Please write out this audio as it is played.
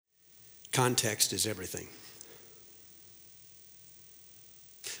Context is everything.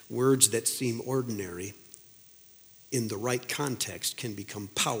 Words that seem ordinary in the right context can become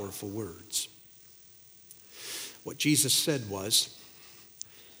powerful words. What Jesus said was,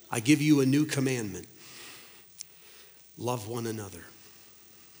 I give you a new commandment. Love one another.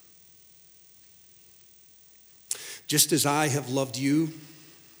 Just as I have loved you,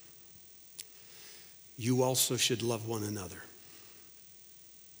 you also should love one another.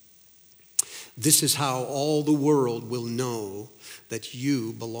 This is how all the world will know that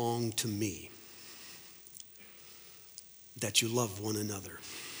you belong to me, that you love one another.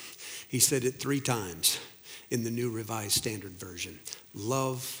 He said it 3 times in the New Revised Standard Version.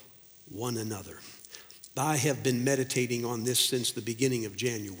 Love one another. I have been meditating on this since the beginning of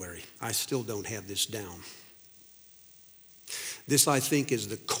January. I still don't have this down. This, I think, is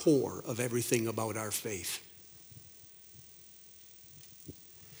the core of everything about our faith.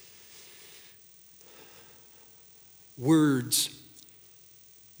 Words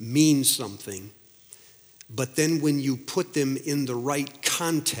mean something, but then when you put them in the right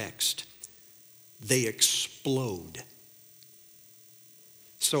context, they explode.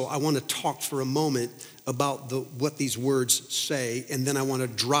 So I want to talk for a moment about what these words say, and then I want to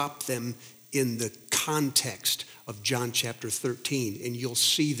drop them in the context of John chapter 13, and you'll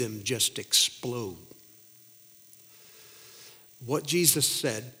see them just explode. What Jesus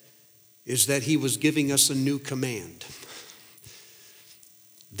said is that he was giving us a new command,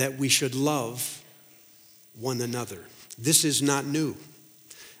 that we should love one another. This is not new.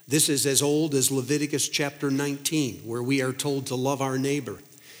 This is as old as Leviticus chapter 19, where we are told to love our neighbor.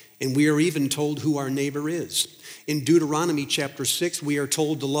 And we are even told who our neighbor is. In Deuteronomy chapter 6, we are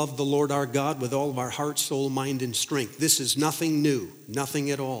told to love the Lord our God with all of our heart, soul, mind, and strength. This is nothing new,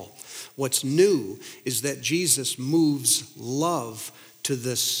 nothing at all. What's new is that Jesus moves love to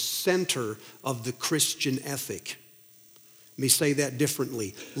the center of the Christian ethic. Let me say that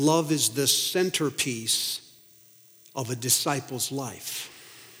differently. Love is the centerpiece of a disciple's life.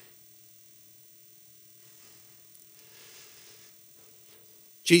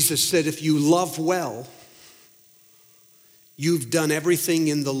 Jesus said, if you love well, you've done everything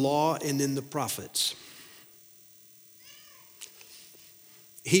in the law and in the prophets.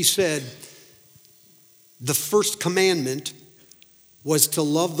 He said, the first commandment was to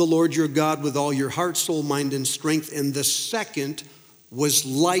love the Lord your God with all your heart, soul, mind, and strength. And the second was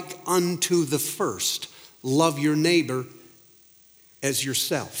like unto the first. Love your neighbor as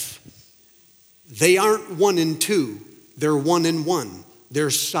yourself. They aren't 1 and 2. They're 1 and 1. They're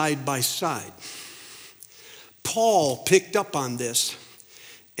side by side. Paul picked up on this,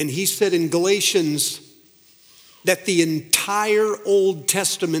 and he said in Galatians that the entire Old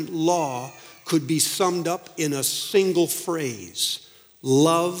Testament law could be summed up in a single phrase: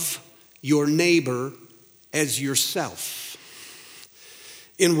 love your neighbor as yourself.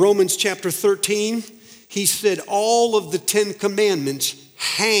 In Romans chapter 13, he said all of the 10 commandments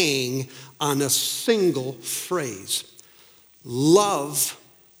hang on a single phrase: love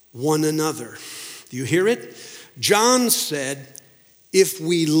one another. Do you hear it? John said, if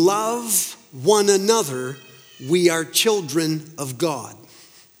we love one another, we are children of God.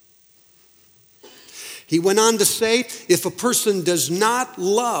 He went on to say, if a person does not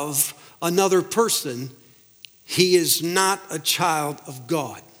love another person, he is not a child of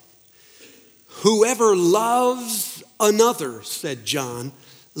God. Whoever loves another, said John,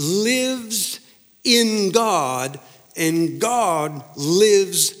 lives in God, and God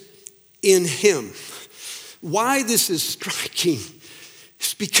lives in him. Why this is striking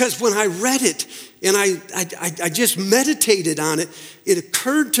is because when I read it and I just meditated on it, it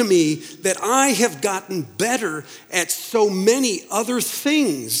occurred to me that I have gotten better at so many other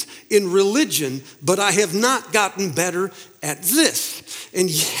things in religion, but I have not gotten better at this. And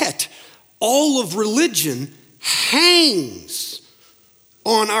yet, all of religion hangs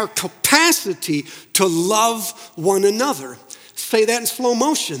on our capacity to love one another. Say that in slow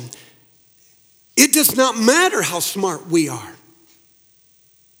motion. It does not matter how smart we are.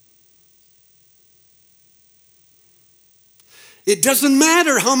 It doesn't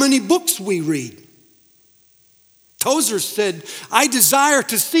matter how many books we read. Tozer said, I desire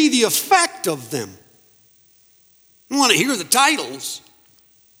to see the effect of them. I want to hear the titles.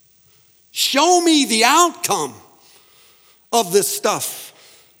 Show me the outcome of this stuff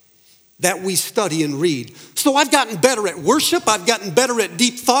that we study and read. So I've gotten better at worship. I've gotten better at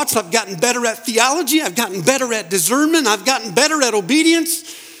deep thoughts. I've gotten better at theology. I've gotten better at discernment. I've gotten better at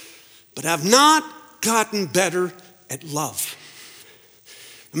obedience. But I've not gotten better at love.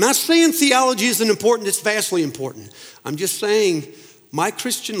 I'm not saying theology isn't important. It's vastly important. I'm just saying My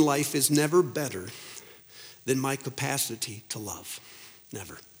Christian life is never better than my capacity to love.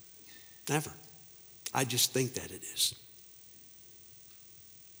 Never. Never. I just think that it is.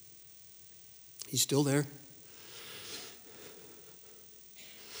 He's still there.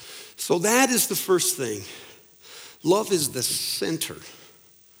 So that is the first thing. Love is the center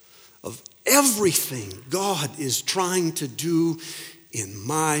of everything God is trying to do in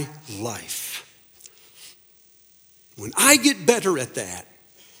my life. When I get better at that,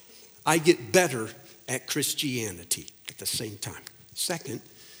 I get better at Christianity at the same time. Second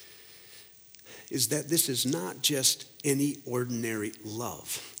is that this is not just any ordinary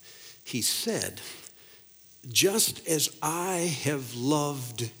love. He said, just as I have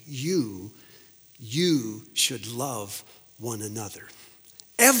loved you, you should love one another.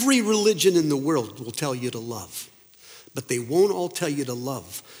 Every religion in the world will tell you to love, but they won't all tell you to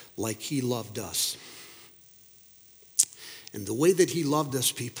love like he loved us. And the way that he loved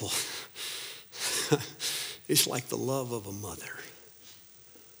us, people, is like the love of a mother.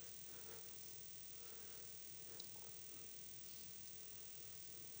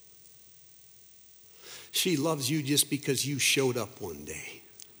 She loves you just because you showed up one day.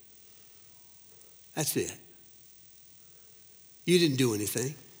 That's it. You didn't do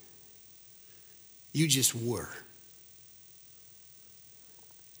anything. You just were.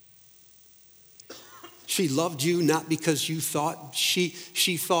 She loved you not because you thought she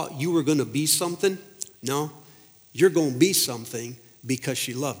thought you were going to be something. No, you're going to be something because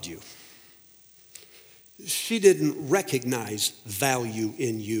she loved you. She didn't recognize value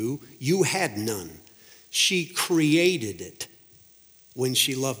in you. You had none. She created it when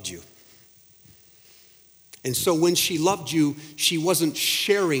she loved you. And so when she loved you, she wasn't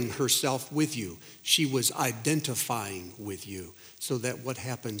sharing herself with you. She was identifying with you so that what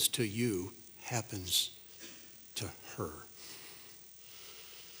happens to you happens to her.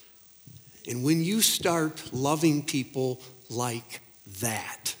 And when you start loving people like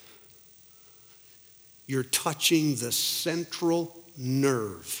that, you're touching the central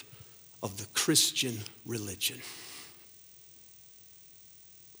nerve of the Christian religion.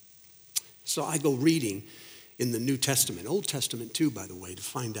 So I go reading in the New Testament, Old Testament too, by the way, to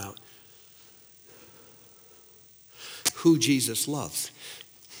find out who Jesus loves.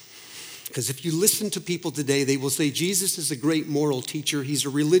 Because if you listen to people today, they will say Jesus is a great moral teacher. He's a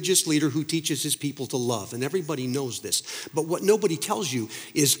religious leader who teaches his people to love. And everybody knows this. But what nobody tells you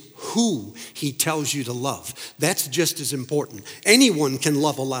is who he tells you to love. That's just as important. Anyone can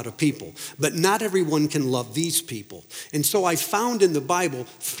love a lot of people, but not everyone can love these people. And so I found in the Bible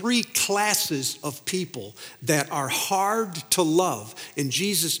 3 classes of people that are hard to love. And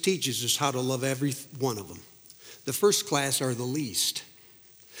Jesus teaches us how to love every one of them. The first class are the least.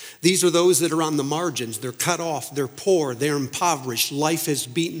 These are those that are on the margins. They're cut off. They're poor. They're impoverished. Life has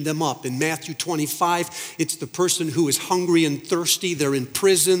beaten them up. In Matthew 25, it's the person who is hungry and thirsty. They're in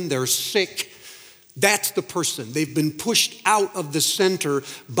prison. They're sick. That's the person. They've been pushed out of the center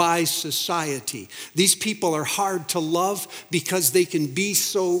by society. These people are hard to love because they can be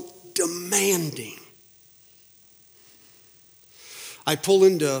so demanding. I pull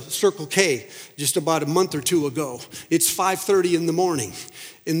into Circle K just about a month or 2 ago. It's 5:30 in the morning.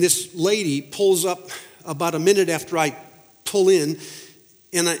 And this lady pulls up about a minute after I pull in,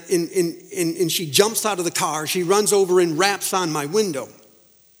 and she jumps out of the car. She runs over and raps on my window.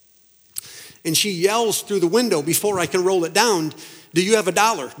 And she yells through the window before I can roll it down, "Do you have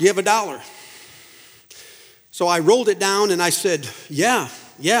 $1? Do you have $1?" So I rolled it down and I said, yeah,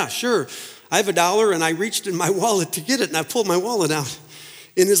 sure. I have $1, and I reached in my wallet to get it, and I pulled my wallet out.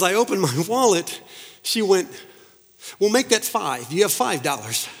 And as I opened my wallet, she went, "Well, make that $5. You have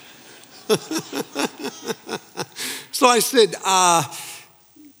 $5. So I said,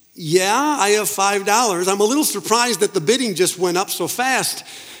 yeah, I have $5. I'm a little surprised that the bidding just went up so fast.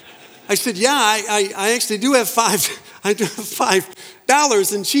 I said, yeah, I actually do have I do have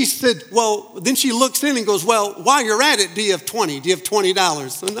 $5. And she said, well, then she looks in and goes, well, while you're at it, do you have 20? Do you have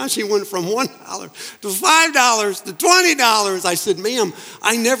 $20? So now she went from $1 to $5 to $20. I said, ma'am,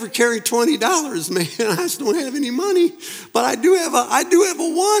 I never carry $20, man. I just don't have any money. But I do have a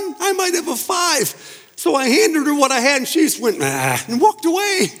 1. I might have a 5. So I handed her what I had, and she just went, and walked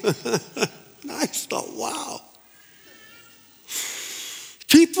away. I just thought, wow.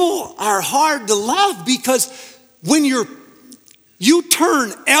 People are hard to love because when you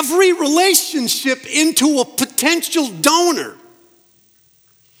turn every relationship into a potential donor.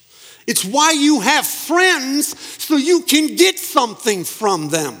 It's why you have friends, so you can get something from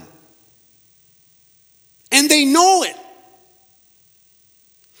them. And they know it.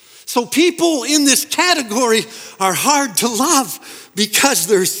 So people in this category are hard to love because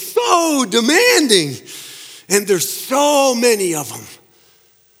they're so demanding and there's so many of them.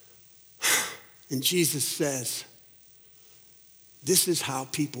 And Jesus says, this is how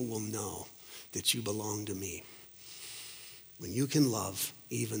people will know that you belong to me, when you can love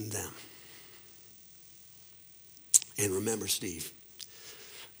even them. And remember, Steve,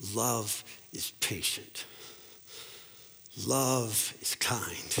 love is patient. Love is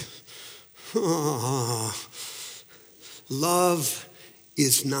kind. Love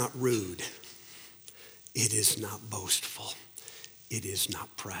is not rude. It is not boastful. It is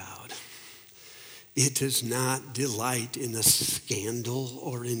not proud. It does not delight in a scandal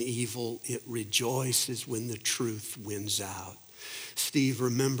or in evil. It rejoices when the truth wins out. Steve,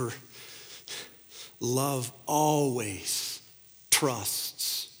 remember, love always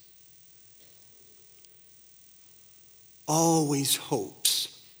trusts, always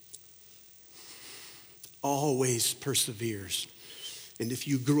hopes, always perseveres. And if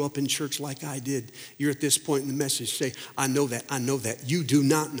you grew up in church like I did, you're at this point in the message, say, I know that, I know that. You do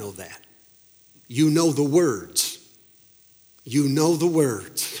not know that. You know the words. You know the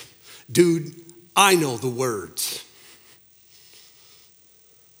words. Dude, I know the words.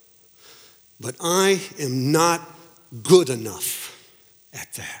 But I am not good enough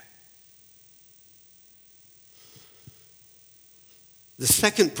at that. The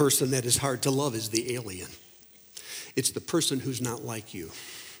second person that is hard to love is the alien. It's the person who's not like you.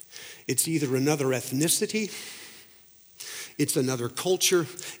 It's either another ethnicity, it's another culture,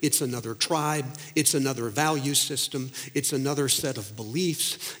 it's another tribe, it's another value system, it's another set of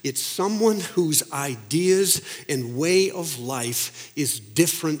beliefs. It's someone whose ideas and way of life is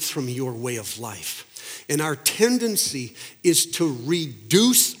different from your way of life. And our tendency is to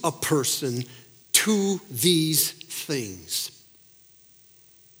reduce a person to these things.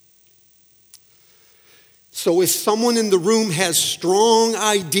 So if someone in the room has strong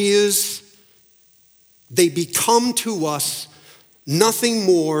ideas, they become to us nothing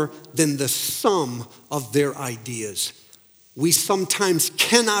more than the sum of their ideas. We sometimes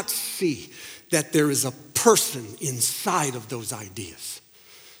cannot see that there is a person inside of those ideas.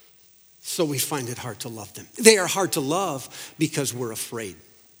 So we find it hard to love them. They are hard to love because we're afraid.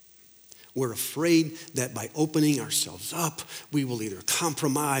 We're afraid that by opening ourselves up, we will either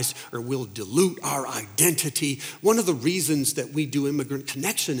compromise or we'll dilute our identity. One of the reasons that we do Immigrant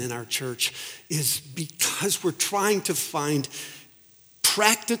Connection in our church is because we're trying to find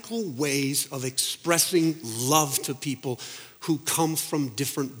practical ways of expressing love to people who come from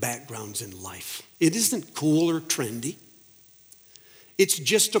different backgrounds in life. It isn't cool or trendy. It's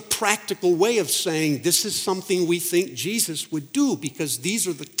just a practical way of saying this is something we think Jesus would do because these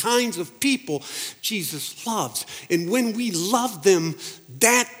are the kinds of people Jesus loves. And when we love them,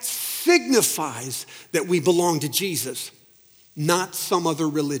 that signifies that we belong to Jesus, not some other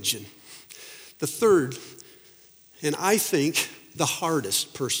religion. The third, and I think the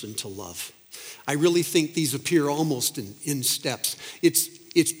hardest person to love. I really think these appear almost in steps.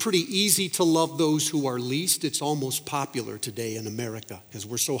 It's pretty easy to love those who are least. It's almost popular today in America because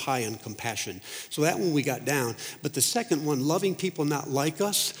we're so high on compassion. So that one we got down. But the second one, loving people not like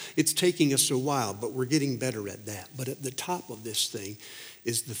us, it's taking us a while, but we're getting better at that. But at the top of this thing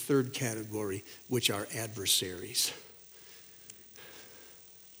is the third category, which are adversaries.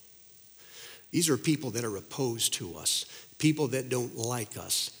 These are people that are opposed to us, people that don't like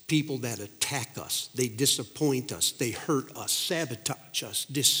us, people that attack us, they disappoint us, they hurt us, sabotage us,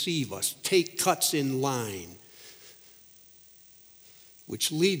 deceive us, take cuts in line.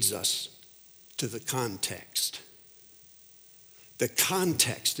 Which leads us to the context. The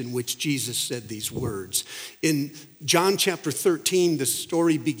context in which Jesus said these words. In John chapter 13, the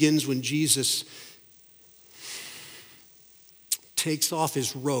story begins when Jesus takes off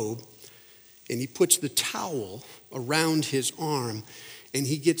his robe and he puts the towel around his arm, and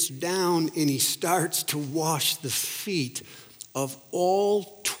he gets down and he starts to wash the feet of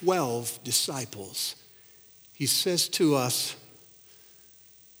all 12 disciples. He says to us,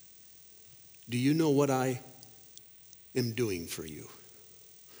 do you know what I am doing for you?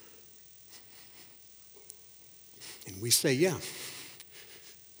 And we say, yeah,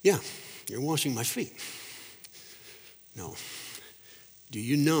 you're washing my feet. No. Do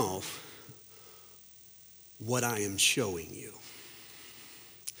you know what I am showing you?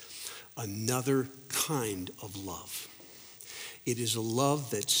 Another kind of love. It is a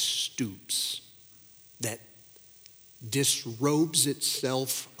love that stoops, that disrobes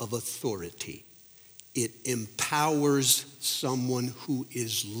itself of authority. It empowers someone who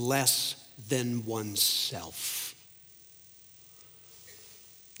is less than oneself.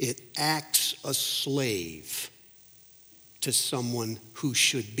 It acts a slave to someone who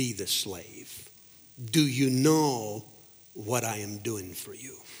should be the slave. Do you know what I am doing for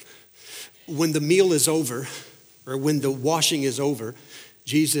you? When the meal is over, or when the washing is over,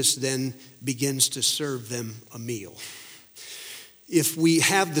 Jesus then begins to serve them a meal. If we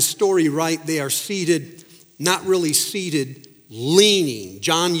have the story right, they are seated, not really seated, leaning.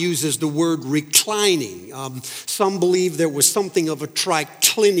 John uses the word reclining. Some believe there was something of a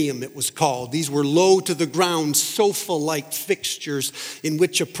triclinium, it was called. These were low to the ground, sofa-like fixtures in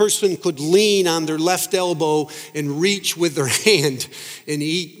which a person could lean on their left elbow and reach with their hand and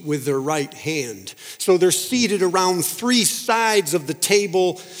eat with their right hand. So they're seated around three sides of the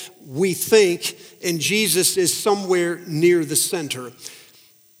table, we think, and Jesus is somewhere near the center.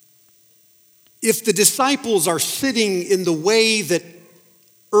 If the disciples are sitting in the way that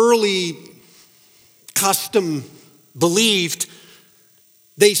early custom believed,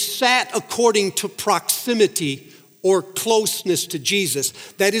 they sat according to proximity or closeness to Jesus.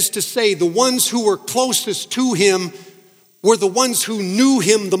 That is to say, the ones who were closest to him were the ones who knew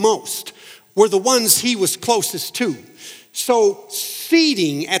him the most, were the ones he was closest to. So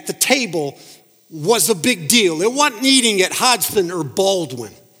seating at the table was a big deal. It wasn't eating at Hodgson or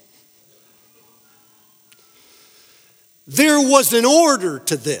Baldwin. There was an order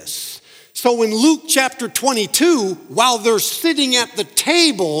to this. So in Luke chapter 22, while they're sitting at the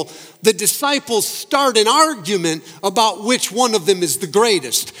table, the disciples start an argument about which one of them is the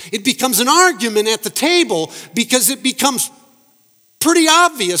greatest. It becomes an argument at the table because it becomes pretty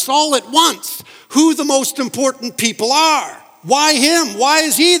obvious all at once who the most important people are. Why him? Why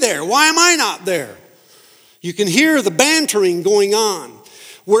is he there? Why am I not there? You can hear the bantering going on.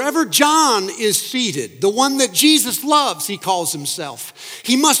 Wherever John is seated, the one that Jesus loves, he calls himself,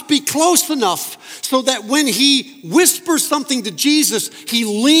 he must be close enough so that when he whispers something to Jesus, he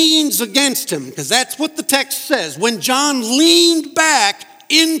leans against him, because that's what the text says. When John leaned back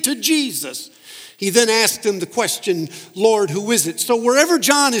into Jesus, he then asked him the question, Lord, who is it? So wherever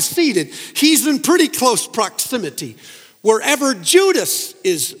John is seated, he's in pretty close proximity. Wherever Judas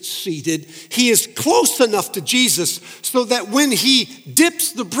is seated, he is close enough to Jesus so that when he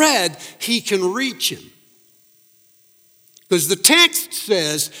dips the bread, he can reach him. Because the text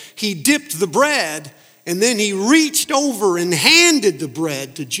says he dipped the bread and then he reached over and handed the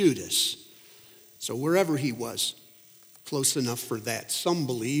bread to Judas. So wherever he was, close enough for that. Some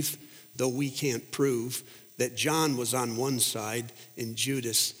believe, though we can't prove, that John was on one side and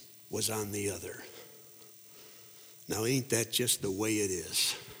Judas was on the other. Now, ain't that just the way it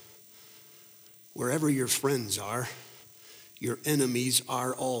is? Wherever your friends are, your enemies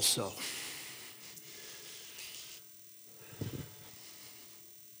are also.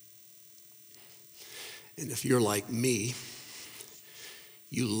 And if you're like me,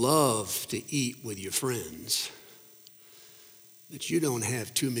 you love to eat with your friends, but you don't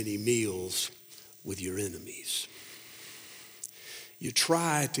have too many meals with your enemies. You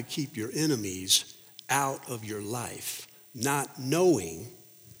try to keep your enemies out of your life, not knowing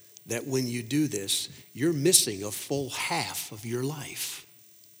that when you do this, you're missing a full half of your life,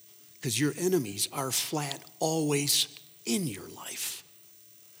 because your enemies are flat always in your life.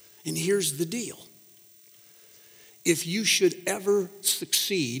 And here's the deal. If you should ever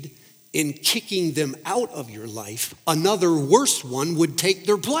succeed in kicking them out of your life, another worse one would take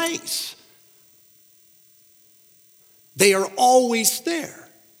their place. They are always there.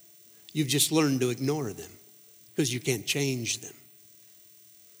 You've just learned to ignore them because you can't change them.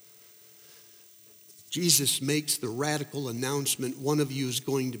 Jesus makes the radical announcement, one of you is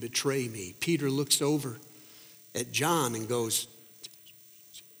going to betray me. Peter looks over at John and goes,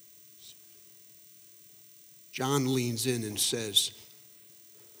 John leans in and says,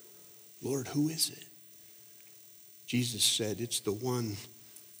 Lord, who is it? Jesus said, it's the one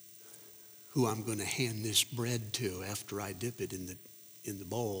who I'm going to hand this bread to after I dip it in the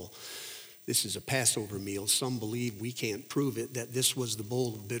bowl. This is a Passover meal. Some believe, we can't prove it, that this was the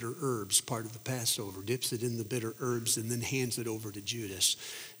bowl of bitter herbs, part of the Passover. Dips it in the bitter herbs and then hands it over to Judas.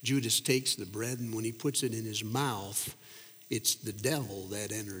 Judas takes the bread, and when he puts it in his mouth, it's the devil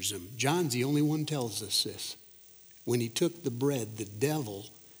that enters him. John's the only one tells us this. When he took the bread, the devil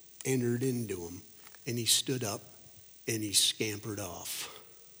entered into him, and he stood up and he scampered off.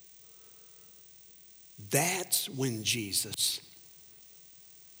 That's when Jesus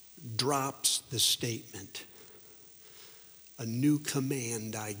drops the statement, a new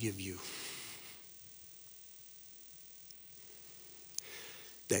command I give you,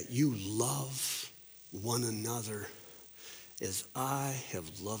 that you love one another as I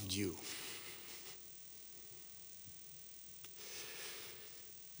have loved you.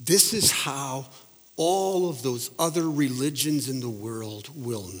 This is how all of those other religions in the world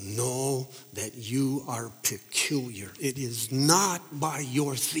will know that you are peculiar. It is not by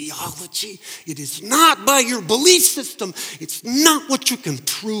your theology. It is not by your belief system. It's not what you can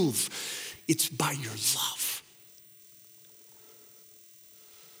prove. It's by your love.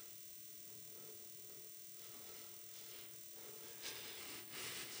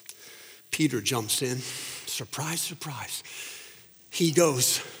 Peter jumps in. Surprise, surprise. He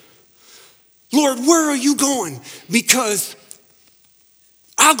goes, Lord, where are you going? Because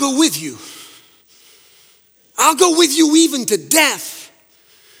I'll go with you. I'll go with you even to death.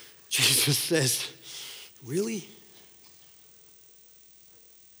 Jesus says, really?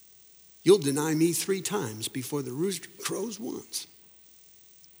 You'll deny me 3 times before the rooster crows once.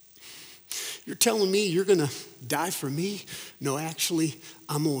 You're telling me you're going to die for me? No, actually,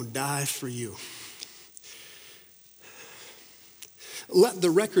 I'm going to die for you. Let the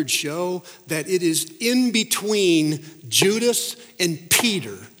record show that it is in between Judas and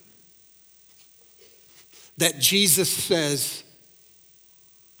Peter that Jesus says,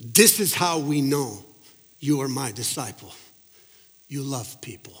 this is how we know you are my disciple. You love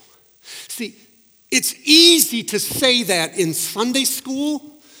people. See, it's easy to say that in Sunday school,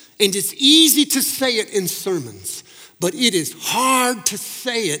 and it's easy to say it in sermons. But it is hard to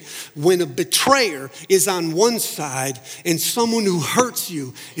say it when a betrayer is on one side and someone who hurts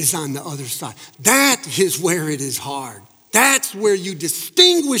you is on the other side. That is where it is hard. That's where you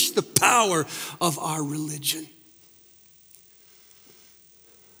distinguish the power of our religion.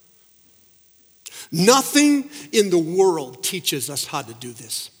 Nothing in the world teaches us how to do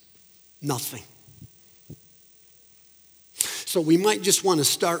this. Nothing. So we might just want to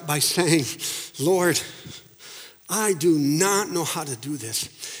start by saying, Lord, I do not know how to do this.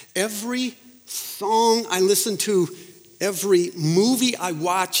 Every song I listen to, every movie I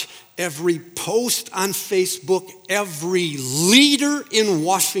watch, every post on Facebook, every leader in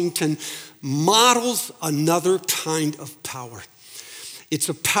Washington models another kind of power. It's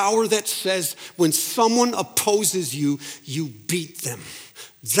a power that says when someone opposes you, you beat them.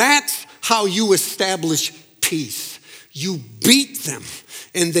 That's how you establish peace. You beat them,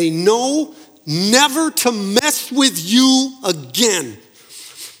 and they know never to mess with you again.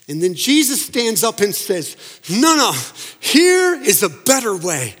 And then Jesus stands up and says, no, here is a better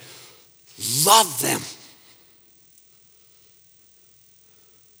way. Love them.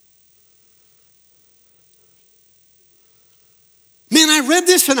 Man, I read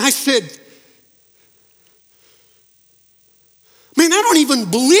this and I said, man, I don't even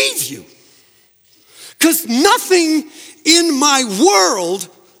believe you. Because nothing in my world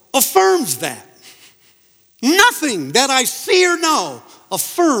affirms that. Nothing that I see or know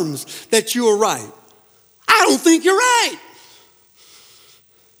affirms that you are right. I don't think you're right.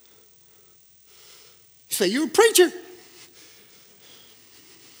 You say, you're a preacher.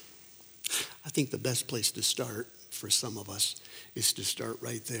 I think the best place to start for some of us is to start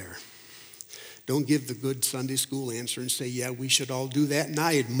right there. Don't give the good Sunday school answer and say, yeah, we should all do that. And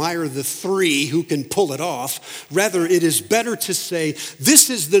I admire the 3 who can pull it off. Rather, it is better to say, this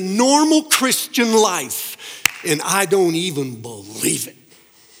is the normal Christian life. And I don't even believe it.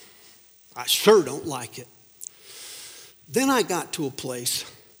 I sure don't like it. Then I got to a place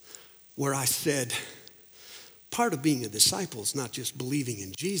where I said, part of being a disciple is not just believing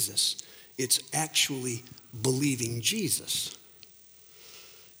in Jesus. It's actually believing Jesus.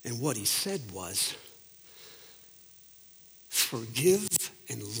 And what he said was, forgive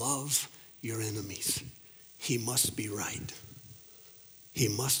and love your enemies. He must be right. He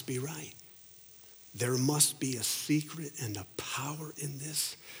must be right. There must be a secret and a power in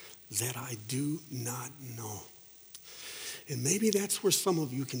this that I do not know. And maybe that's where some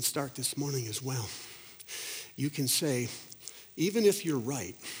of you can start this morning as well. You can say, even if you're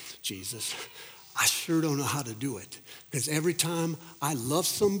right, Jesus, I sure don't know how to do it. Because every time I love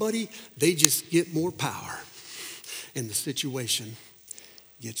somebody, they just get more power. And the situation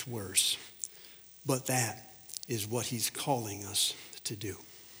gets worse. But that is what he's calling us to do.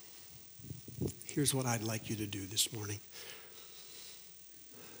 Here's what I'd like you to do this morning.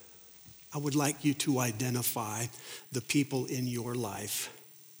 I would like you to identify the people in your life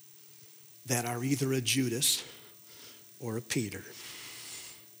that are either a Judas or a Peter.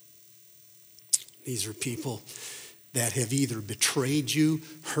 These are people that have either betrayed you,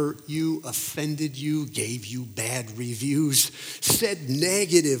 hurt you, offended you, gave you bad reviews, said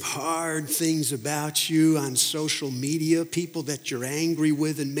negative, hard things about you on social media, people that you're angry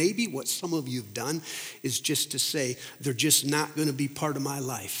with. And maybe what some of you have done is just to say, they're just not going to be part of my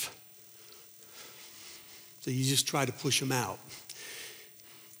life. So you just try to push them out.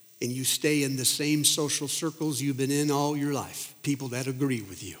 and you stay in the same social circles you've been in all your life, people that agree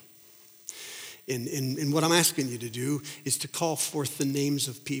with you. And what I'm asking you to do is to call forth the names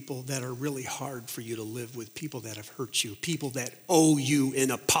of people that are really hard for you to live with, people that have hurt you, people that owe you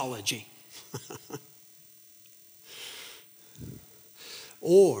an apology.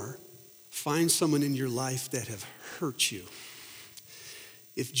 Or find someone in your life that have hurt you.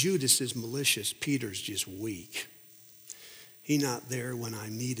 If Judas is malicious, Peter's just weak. He's not there when I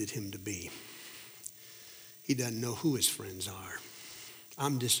needed him to be. He doesn't know who his friends are.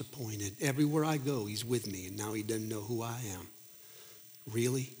 I'm disappointed. Everywhere I go, he's with me, and now he doesn't know who I am.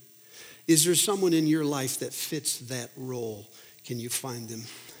 Really? Is there someone in your life that fits that role? Can you find them?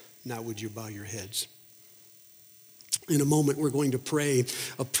 Now would you bow your heads? In a moment, we're going to pray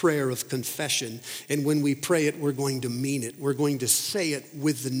a prayer of confession. And when we pray it, we're going to mean it. We're going to say it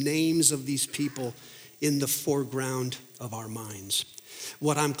with the names of these people in the foreground of our minds.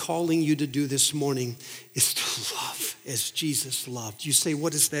 What I'm calling you to do this morning is to love as Jesus loved. You say,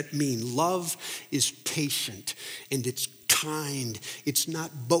 what does that mean? Love is patient and it's kind. It's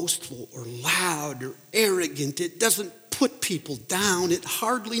not boastful or loud or arrogant. It doesn't put people down. It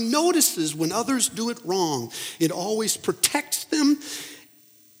hardly notices when others do it wrong. It always protects them.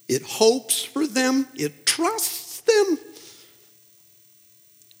 It hopes for them. It trusts them.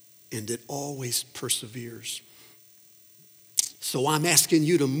 And it always perseveres. So I'm asking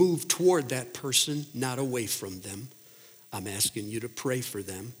you to move toward that person, not away from them. I'm asking you to pray for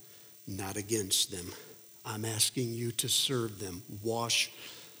them, not against them. I'm asking you to serve them, wash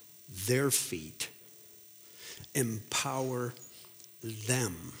their feet, empower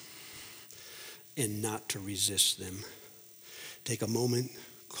them, and not to resist them. Take a moment,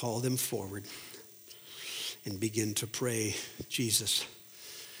 call them forward, and begin to pray, Jesus,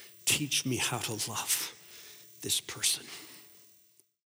 teach me how to love this person.